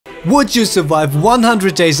Would you survive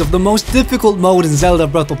 100 days of the most difficult mode in Zelda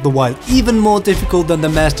Breath of the Wild? Even more difficult than the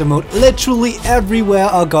Master Mode. Literally everywhere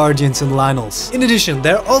are Guardians and Lynels. In addition,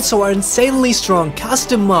 there also are insanely strong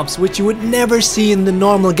custom mobs which you would never see in the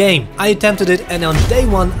normal game. I attempted it and on day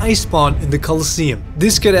 1 I spawned in the Colosseum.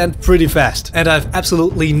 This could end pretty fast and I have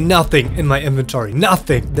absolutely nothing in my inventory.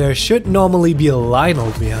 Nothing. There should normally be a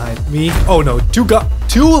Lynel behind me. Oh no, two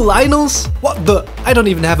Lynels? What the? I don't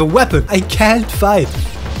even have a weapon. I can't fight.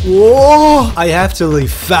 Whoa! I have to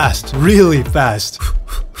leave fast, really fast.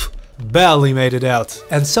 Barely made it out.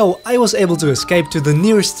 And so I was able to escape to the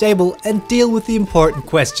nearest stable and deal with the important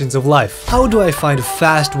questions of life. How do I find a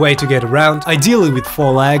fast way to get around, ideally with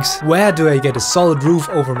 4 legs? Where do I get a solid roof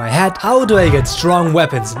over my head? How do I get strong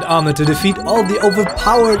weapons and armor to defeat all the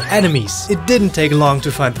overpowered enemies? It didn't take long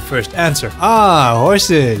to find the first answer. Ah,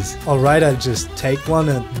 horses! Alright, I'll just take one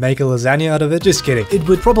and make a lasagna out of it. Just kidding. It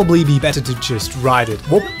would probably be better to just ride it.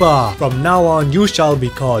 Whoopa! From now on you shall be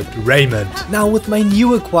called Raymond. Now with my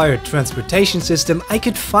new acquired transportation system, I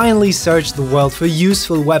could finally search the world for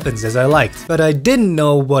useful weapons as I liked, but I didn't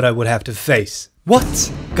know what I would have to face.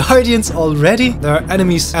 What? Guardians already? There are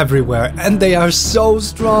enemies everywhere and they are so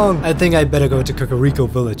strong. I think I better go to Kakariko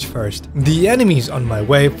village first. The enemies on my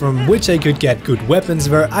way from which I could get good weapons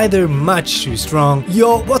were either much too strong,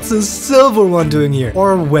 yo, what's the silver one doing here?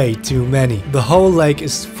 Or way too many. The whole lake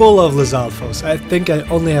is full of Lizalfos. I think I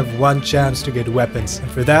only have one chance to get weapons, and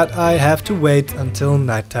for that I have to wait until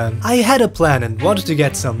nighttime. I had a plan and wanted to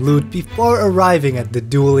get some loot before arriving at the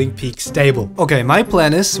Dueling Peak stable. Okay, my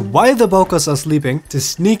plan is, while the Bokas are sleeping, to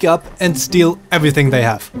sneak up and steal everything they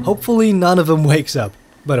have. Hopefully none of them wakes up.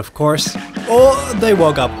 But of course, oh, they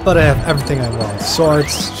woke up, but I have everything I want.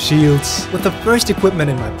 Swords, shields. With the first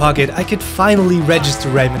equipment in my pocket, I could finally register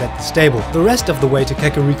Raymond at the stable. The rest of the way to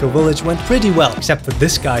Kakariko village went pretty well, except for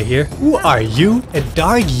this guy here. Who are you? A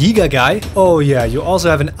Dark Yiga guy? Oh yeah, you also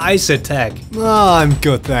have an ice attack. Oh, I'm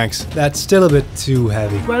good, thanks. That's still a bit too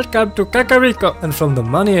heavy. Welcome to Kakariko. And from the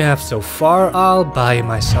money I have so far, I'll buy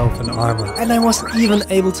myself an armor. And I was even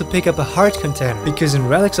able to pick up a heart container, because in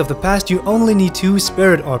Relics of the Past you only need 2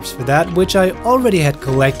 spirit orbs for that, which I already had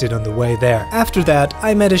collected on the way there. After that,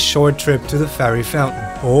 I made a short trip to the fairy fountain.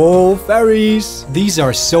 Oh, fairies! These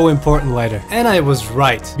are so important later. And I was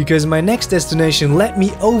right, because my next destination led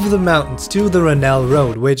me over the mountains to the Renel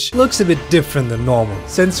Road, which looks a bit different than normal.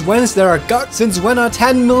 Since when are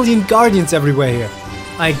 10 million guardians everywhere here?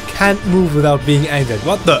 I can't move without being angered.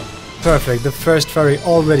 What the? Perfect, the first fairy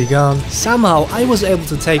already gone. Somehow I was able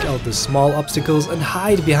to take out the small obstacles and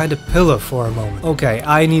hide behind a pillar for a moment. Okay,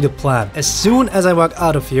 I need a plan. As soon as I walk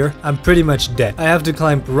out of here, I'm pretty much dead. I have to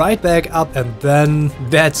climb right back up and then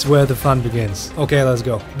that's where the fun begins. Okay, let's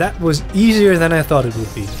go. That was easier than I thought it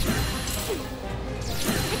would be.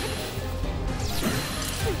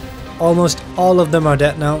 Almost all of them are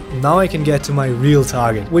dead now. Now I can get to my real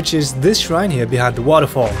target, which is this shrine here behind the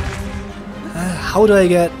waterfall. How do I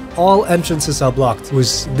get? All entrances are blocked.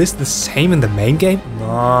 Was this the same in the main game?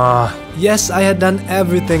 Nah. Yes, I had done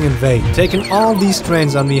everything in vain, taken all these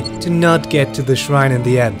trains on me to not get to the shrine in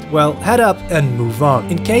the end. Well, head up and move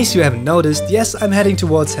on. In case you haven't noticed, yes, I'm heading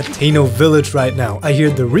towards Hateno village right now. I hear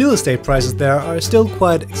the real estate prices there are still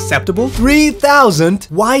quite acceptable. 3,000?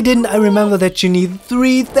 Why didn't I remember that you need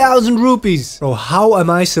 3,000 rupees? Bro, how am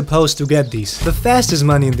I supposed to get these? The fastest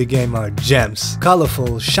money in the game are gems.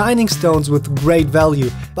 Colorful, shining stones with great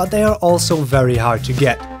value, but they are also very hard to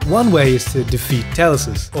get. One way is to defeat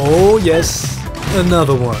Telesis. Oh yes,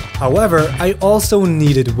 another one. However, I also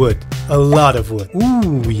needed wood. A lot of wood.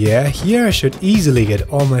 Ooh, yeah, here I should easily get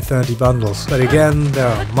all my 30 bundles. But again, there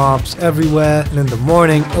are mobs everywhere, and in the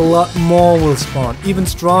morning, a lot more will spawn, even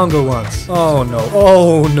stronger ones. Oh no,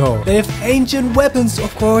 oh no. They have ancient weapons,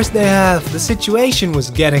 of course they have. The situation was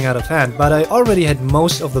getting out of hand, but I already had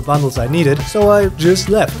most of the bundles I needed, so I just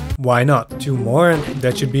left. Why not? 2 more and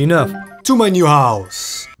that should be enough. To my new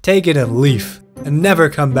house. Take it and leave, and never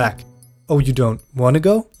come back. Oh, you don't want to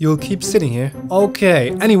go? You'll keep sitting here? Okay,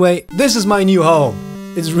 anyway, this is my new home.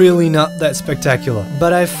 It's really not that spectacular,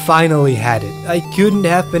 but I finally had it. I couldn't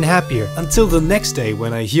have been happier. Until the next day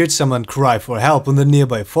when I heard someone cry for help in the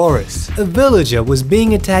nearby forest. A villager was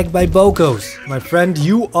being attacked by Bokos. My friend,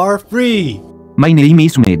 you are free. My name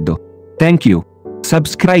is Meadow. Thank you.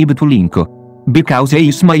 Subscribe to Linko. Because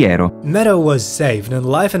he's my hero. Meadow was saved and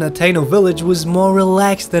life in Hateno village was more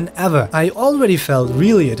relaxed than ever. I already felt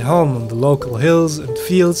really at home on the local hills and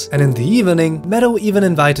fields, and in the evening, Meadow even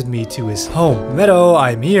invited me to his home. Meadow,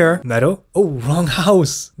 I'm here. Meadow? Oh, wrong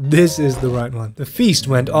house. This is the right one. The feast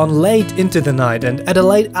went on late into the night, and at a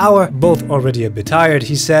late hour, both already a bit tired,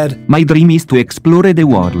 he said, My dream is to explore the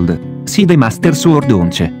world. See the Master Sword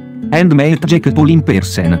Once. and met Jack Paul in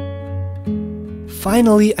person.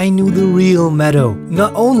 Finally, I knew the real Meadow.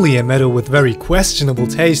 Not only a Meadow with very questionable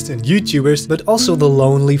taste in YouTubers, but also the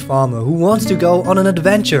lonely farmer who wants to go on an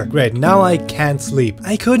adventure. Great, now I can't sleep.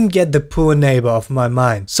 I couldn't get the poor neighbor off my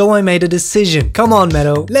mind, so I made a decision. Come on,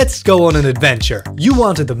 Meadow, let's go on an adventure. You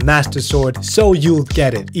wanted the Master Sword, so you'll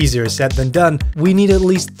get it. Easier said than done. We need at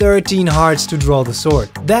least 13 hearts to draw the sword.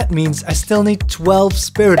 That means I still need 12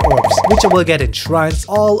 spirit orbs, which I will get in shrines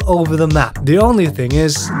all over the map. The only thing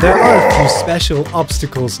is, there are a few special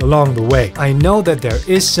obstacles along the way. I know that there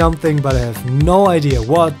is something, but I have no idea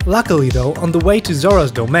what. Luckily though, on the way to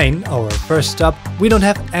Zora's domain, our first stop, we don't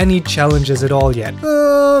have any challenges at all yet.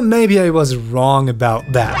 Maybe I was wrong about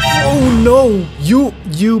that. Oh no!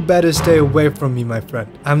 You better stay away from me, my friend.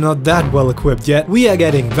 I'm not that well equipped yet. We are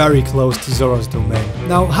getting very close to Zora's domain.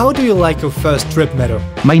 Now, how do you like your first trip, Meadow?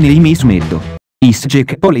 My name is Meadow. Is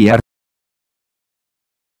Jack Paul here?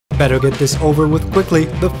 Better get this over with quickly.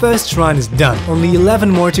 The first shrine is done. Only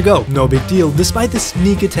 11 more to go. No big deal, despite the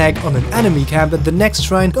sneak attack on an enemy camp at the next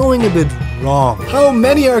shrine going a bit wrong. How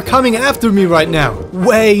many are coming after me right now?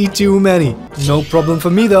 Way too many. No problem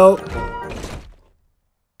for me though.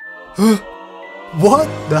 What?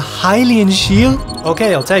 The Hylian shield?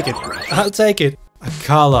 Okay, I'll take it. I'll take it.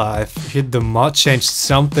 Akala, I've hit the mod, changed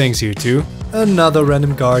some things here too. Another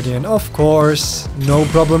random guardian, of course. No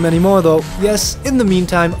problem anymore though. Yes, in the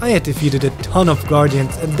meantime, I had defeated a ton of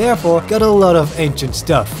guardians and therefore got a lot of ancient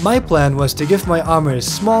stuff. My plan was to give my armor a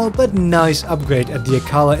small but nice upgrade at the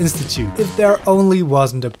Akala Institute, if there only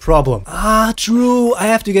wasn't a problem. Ah, true, I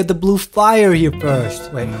have to get the blue fire here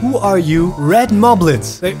first. Wait, who are you? Red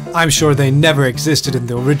moblins. I'm sure they never existed in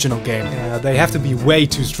the original game. Yeah, they have to be way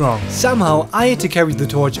too strong. Somehow, I had to carry the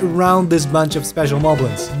torch around this bunch of special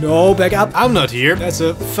moblins. No, back up. I'm not here. That's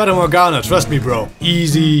a Fata Morgana, trust me, bro.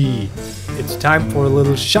 Easy. It's time for a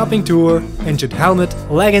little shopping tour. Ancient helmet,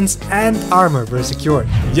 leggings, and armor were secured.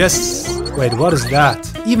 Yes! Wait, what is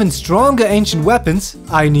that? Even stronger ancient weapons?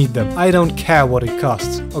 I need them. I don't care what it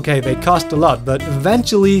costs. Okay, they cost a lot, but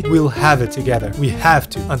eventually we'll have it together. We have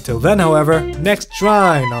to. Until then, however, next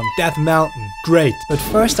shrine on Death Mountain. Great. But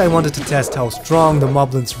first I wanted to test how strong the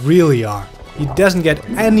moblins really are. He doesn't get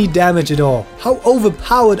any damage at all. How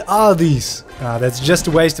overpowered are these? Ah, that's just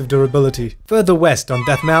a waste of durability. Further west on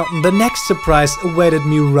Death Mountain, the next surprise awaited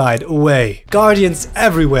me right away. Guardians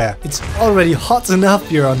everywhere. It's already hot enough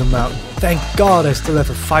here on the mountain. Thank God I still have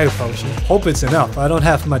a fire potion. Hope it's enough. I don't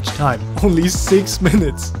have much time. Only 6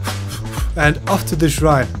 minutes. And off to the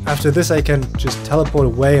shrine. After this I can just teleport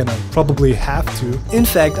away and I'll probably have to. In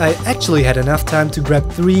fact, I actually had enough time to grab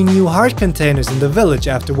 3 new heart containers in the village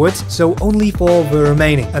afterwards, so only 4 were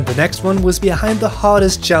remaining. And the next one was behind the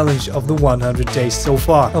hardest challenge of the 100 days so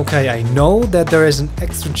far. Okay, I know that there is an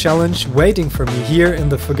extra challenge waiting for me here in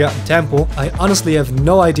the Forgotten Temple. I honestly have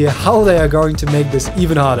no idea how they are going to make this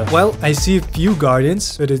even harder. Well, I see a few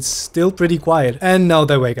guardians, but it's still pretty quiet. And now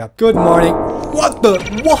they wake up. Good morning. What the?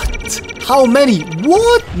 What? How many?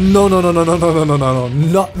 What? No,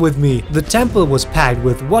 not with me. The temple was packed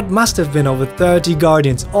with what must have been over 30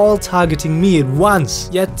 guardians, all targeting me at once.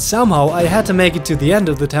 Yet somehow I had to make it to the end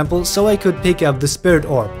of the temple so I could pick up the spirit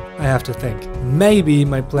orb. I have to think. Maybe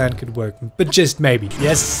my plan could work, but just maybe.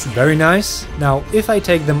 Yes, very nice. Now, if I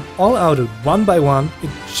take them all out one by one,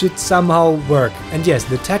 it should somehow work. And yes,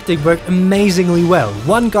 the tactic worked amazingly well.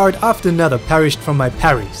 One guard after another perished from my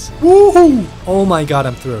parries. Woohoo! Oh my god,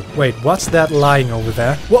 I'm through. Wait, what's that lying over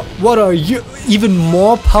there? What are you? Even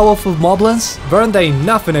more powerful moblins? Weren't they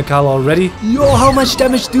enough in Akala already? Yo, how much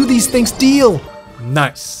damage do these things deal?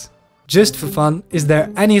 Nice. Just for fun, is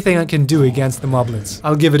there anything I can do against the moblins?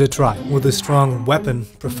 I'll give it a try. With a strong weapon,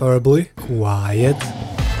 preferably. Quiet.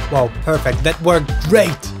 Wow, perfect. That worked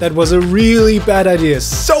great. That was a really bad idea.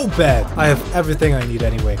 So bad. I have everything I need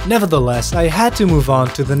anyway. Nevertheless, I had to move on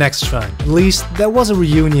to the next shrine. At least there was a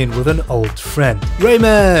reunion with an old friend.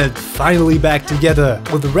 Raymond! Finally back together.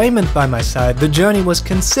 With Raymond by my side, the journey was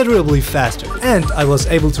considerably faster. And I was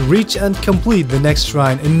able to reach and complete the next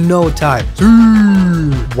shrine in no time.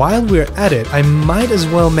 While we're at it, I might as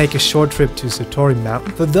well make a short trip to Satori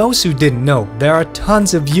Mountain. For those who didn't know, there are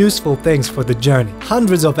tons of useful things for the journey.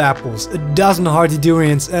 Hundreds of apples, a dozen hearty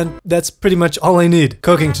durians, and that's pretty much all I need.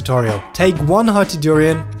 Cooking tutorial. Take 1 hearty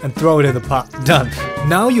durian and throw it in the pot. Done.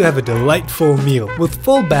 Now you have a delightful meal. With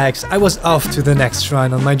full bags, I was off to the next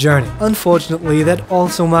shrine on my journey. Unfortunately, that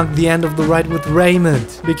also marked the end of the ride with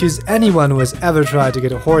Raymond, because anyone who has ever tried to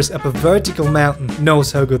get a horse up a vertical mountain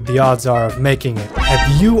knows how good the odds are of making it.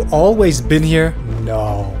 Have you always been here?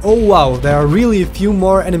 No. Oh wow, there are really a few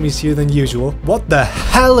more enemies here than usual. What the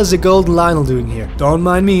hell is a golden Lionel doing here? Don't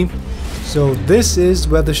mind me. So this is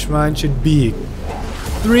where the shrine should be.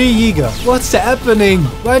 3 Yiga. What's happening?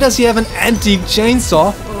 Why does he have an antique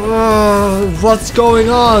chainsaw? What's going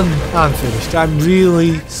on? I'm finished. I'm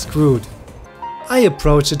really screwed. I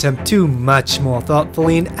approached attempt 2 much more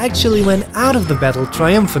thoughtfully and actually went out of the battle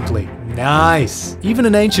triumphantly. Nice! Even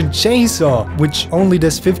an ancient chainsaw, which only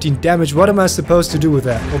does 15 damage. What am I supposed to do with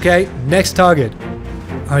that? Okay, next target.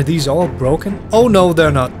 Are these all broken? Oh no,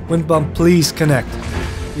 they're not. Wind bomb, please connect.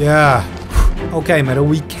 Yeah. Okay, Meadow,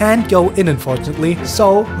 we can't go in unfortunately,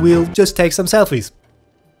 so we'll just take some selfies.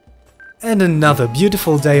 And another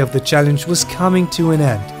beautiful day of the challenge was coming to an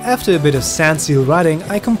end. After a bit of sand seal riding,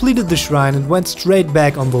 I completed the shrine and went straight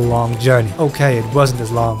back on the long journey. Okay, it wasn't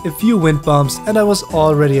as long. A few wind bumps and I was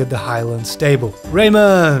already at the Highland stable.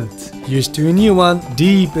 Raymond! Here's to a new one,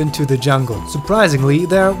 deep into the jungle. Surprisingly,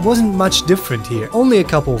 there wasn't much different here. Only a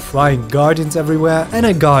couple of flying guardians everywhere and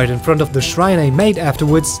a guard in front of the shrine I made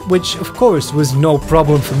afterwards, which of course was no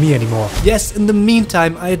problem for me anymore. Yes, in the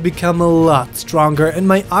meantime I had become a lot stronger and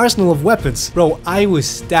my arsenal of weapons. Bro, I was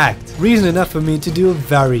stacked. Reason enough for me to do a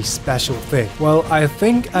very special thing. Well, I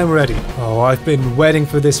think I'm ready. Oh, I've been waiting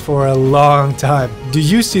for this for a long time. Do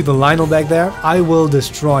you see the Lionel back there? I will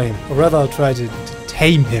destroy him. Or rather, I'll try to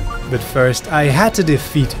tame him. But first, I had to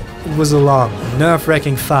defeat him. It was a long,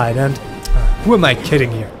 nerve-wracking fight and... who am I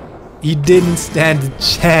kidding here? He didn't stand a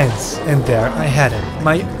chance. And there I had him,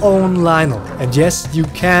 my own Lionel. And yes, you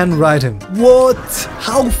can ride him. What?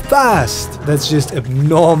 How fast? That's just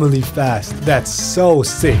abnormally fast. That's so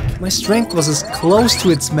sick. My strength was as close to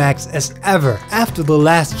its max as ever. After the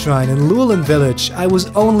last shrine in Llewellyn Village, I was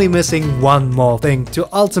only missing one more thing to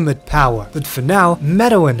ultimate power. But for now,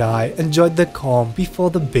 Meadow and I enjoyed the calm before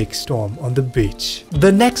the big storm on the beach.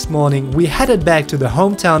 The next morning, we headed back to the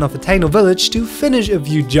hometown of Atano Village to finish a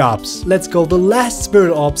few jobs. Let's go, the last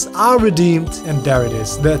spirit orbs are redeemed, and there it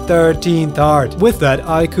is, the 13th heart. With that,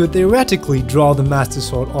 I could theoretically draw the Master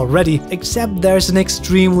Sword already, except there's an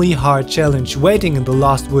extremely hard challenge waiting in the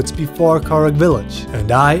Lost Woods before Korok Village.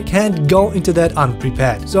 And I can't go into that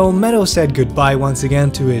unprepared. So Meadow said goodbye once again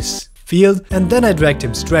to his field, and then I dragged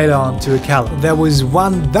him straight on to a Callum. There was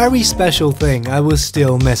one very special thing I was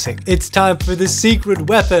still missing. It's time for the secret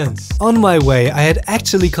weapons! On my way, I had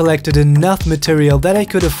actually collected enough material that I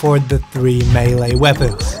could afford the 3 melee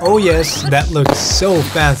weapons. Oh yes, that looks so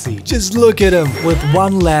fancy. Just look at him! With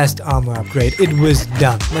one last armor upgrade, it was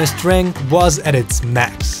done. My strength was at its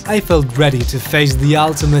max. I felt ready to face the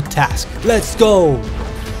ultimate task. Let's go!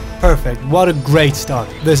 Perfect, what a great start.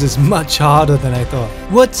 This is much harder than I thought.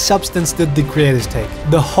 What substance did the creators take?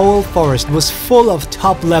 The whole forest was full of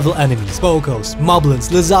top level enemies. Bokos,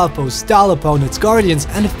 Moblins, Lizalfos, Stal opponents, Guardians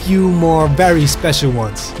and a few more very special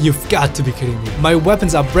ones. You've got to be kidding me. My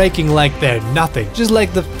weapons are breaking like they're nothing. Just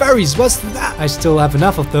like the fairies, what's that? I still have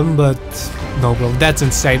enough of them, but... no bro, that's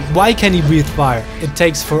insane. Why can't he breathe fire? It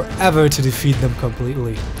takes forever to defeat them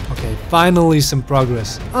completely. Okay, finally some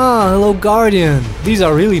progress. Ah, hello Guardian. These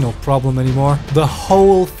are really no problem anymore. The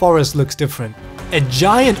whole forest looks different. A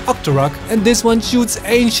giant Octorok, and this one shoots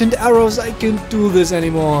ancient arrows. I can't do this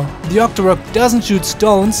anymore. The Octorok doesn't shoot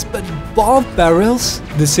stones, but bomb barrels?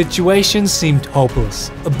 The situation seemed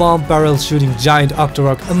hopeless. A bomb barrel shooting giant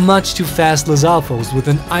Octorok, a much too fast Lizalfos with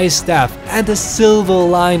an ice staff, and a silver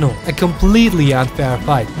Lionel. A completely unfair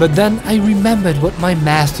fight. But then I remembered what my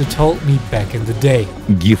master told me back in the day.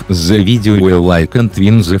 Give the video a like and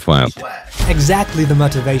win the fight. Exactly the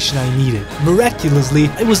motivation I needed. Miraculously,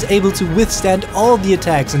 I was able to withstand all the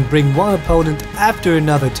attacks and bring one opponent after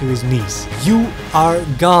another to his knees. You are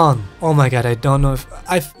gone. Oh my god, I don't know if...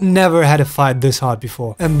 I've never had a fight this hard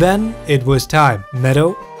before. And then it was time.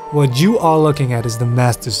 Meadow, what you are looking at is the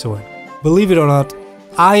Master Sword. Believe it or not,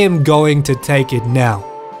 I am going to take it now.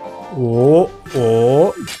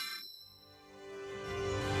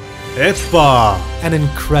 Epa! An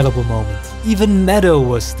incredible moment. Even Meadow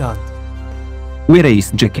was stunned. Where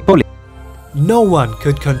is Jackie Polly? No one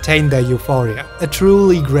could contain their euphoria. A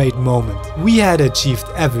truly great moment. We had achieved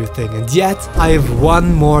everything, and yet I have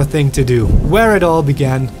one more thing to do. Where it all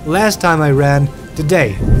began, last time I ran,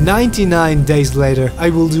 today, 99 days later, I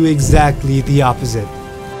will do exactly the opposite.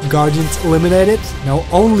 Guardians eliminated, now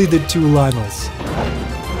only the 2 Lionels.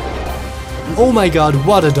 Oh my god,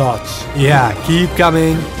 what a dodge. Yeah, keep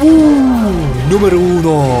coming. Ooh, numero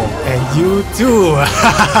uno. And you too.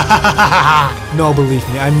 No, believe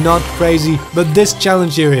me, I'm not crazy, but this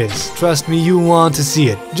challenge here is. Trust me, you want to see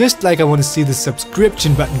it. Just like I want to see the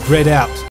subscription button grayed out.